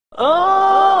You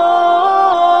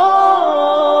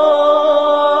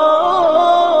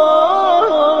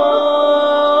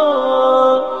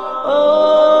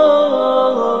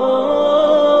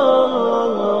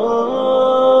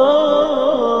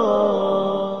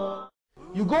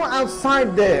go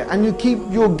outside there and you keep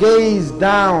your gaze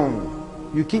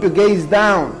down. You keep your gaze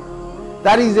down.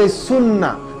 That is a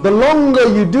sunnah. The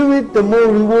longer you do it, the more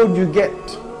reward you get.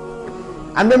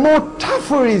 And the more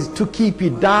tougher it is to keep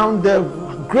it down, the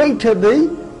greater the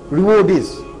reward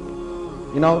is.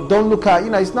 You know, don't look at,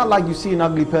 it's not like you see an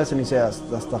ugly person and you say, that's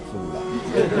stuff for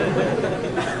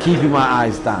that. Keeping my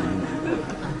eyes down.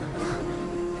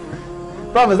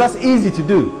 Brothers, that's easy to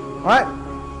do, right?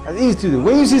 That's easy to do.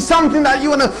 When you see something that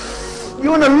you wanna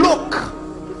look,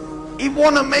 it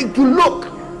wanna make you look.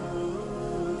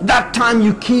 That time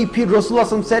you keep it.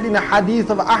 Rasulullah said in a hadith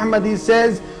of Ahmad, he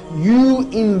says, you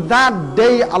in that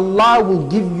day Allah will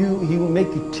give you, He will make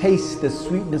you taste the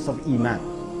sweetness of Iman.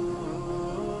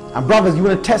 And brothers, you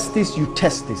want to test this, you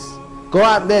test this. Go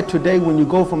out there today when you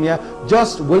go from here,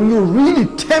 just when you're really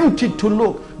tempted to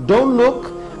look, don't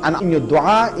look. And in your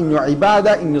dua, in your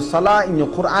ibadah, in your salah, in your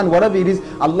Quran, whatever it is,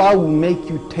 Allah will make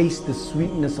you taste the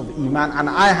sweetness of Iman. And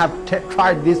I have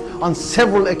tried this on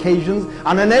several occasions,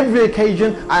 and on every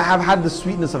occasion I have had the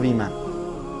sweetness of Iman.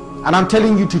 And I'm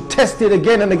telling you to test it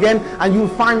again and again, and you'll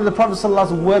find the Prophet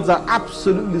ﷺ's words are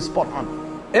absolutely spot on.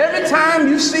 Every time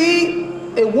you see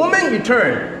a woman, you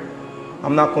turn.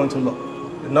 I'm not going to look.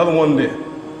 Another one there.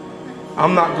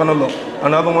 I'm not going to look.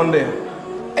 Another one there.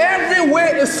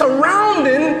 Everywhere is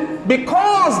surrounding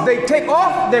because they take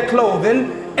off their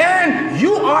clothing, and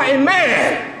you are a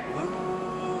man.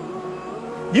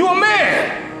 You a man.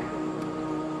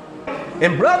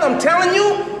 And brother, I'm telling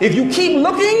you, if you keep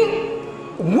looking,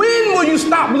 when will you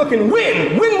stop looking?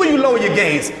 When will you lower your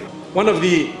gaze? One of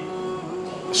the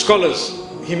scholars,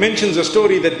 he mentions a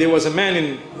story that there was a man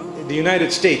in the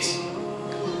United States.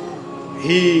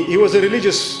 He was a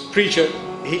religious preacher.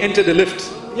 He entered a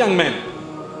lift, young man.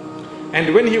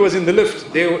 And when he was in the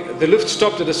lift, the lift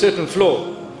stopped at a certain floor,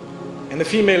 and the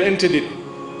female entered it.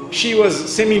 She was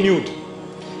semi-nude,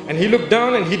 and he looked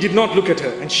down and he did not look at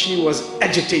her, and she was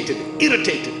agitated,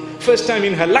 irritated. First time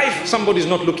in her life somebody's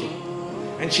not looking,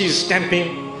 and she's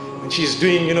stamping and she's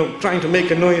doing, trying to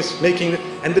make a noise,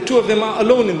 and the two of them are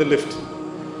alone in the lift,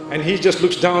 and he just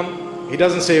looks down. He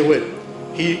doesn't say a word.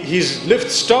 His lift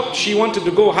stopped. She wanted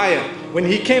to go higher. When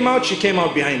he came out, she came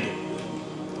out behind him.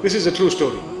 This is a true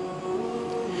story.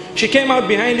 She came out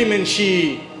behind him and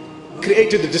she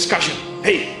created a discussion.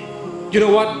 Hey, you know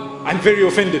what? I'm very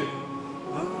offended.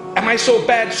 Am I so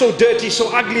bad, so dirty, so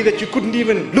ugly that you couldn't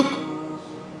even look?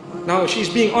 Now she's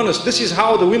being honest. This is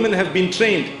how the women have been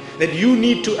trained, that you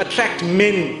need to attract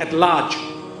men at large.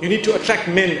 You need to attract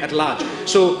men at large.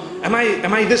 So am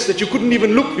I this, that you couldn't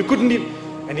even look? You couldn't even...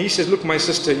 And he says, look, my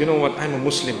sister, you know what? I'm a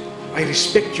Muslim. I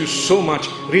respect you so much,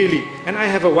 really. And I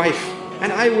have a wife.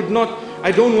 And I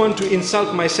don't want to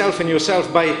insult myself and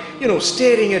yourself by,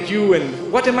 staring at you,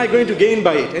 and what am I going to gain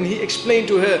by it? And he explained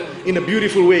to her in a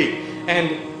beautiful way.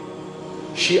 And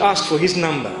she asked for his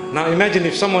number. Now imagine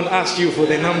if someone asked you for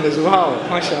their numbers. Wow,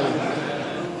 mashallah.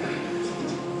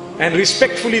 And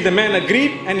respectfully the man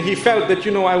agreed, and he felt that,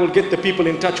 I will get the people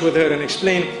in touch with her and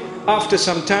explain. After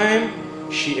some time,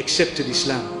 she accepted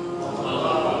Islam.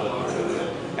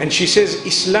 And she says,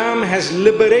 Islam has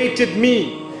liberated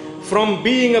me from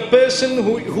being a person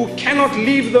who cannot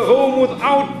leave the home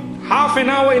without half an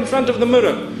hour in front of the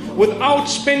mirror, without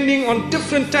spending on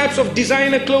different types of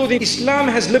designer clothing. Islam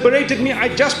has liberated me. I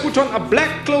just put on a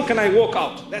black cloak and I walk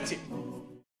out. That's it.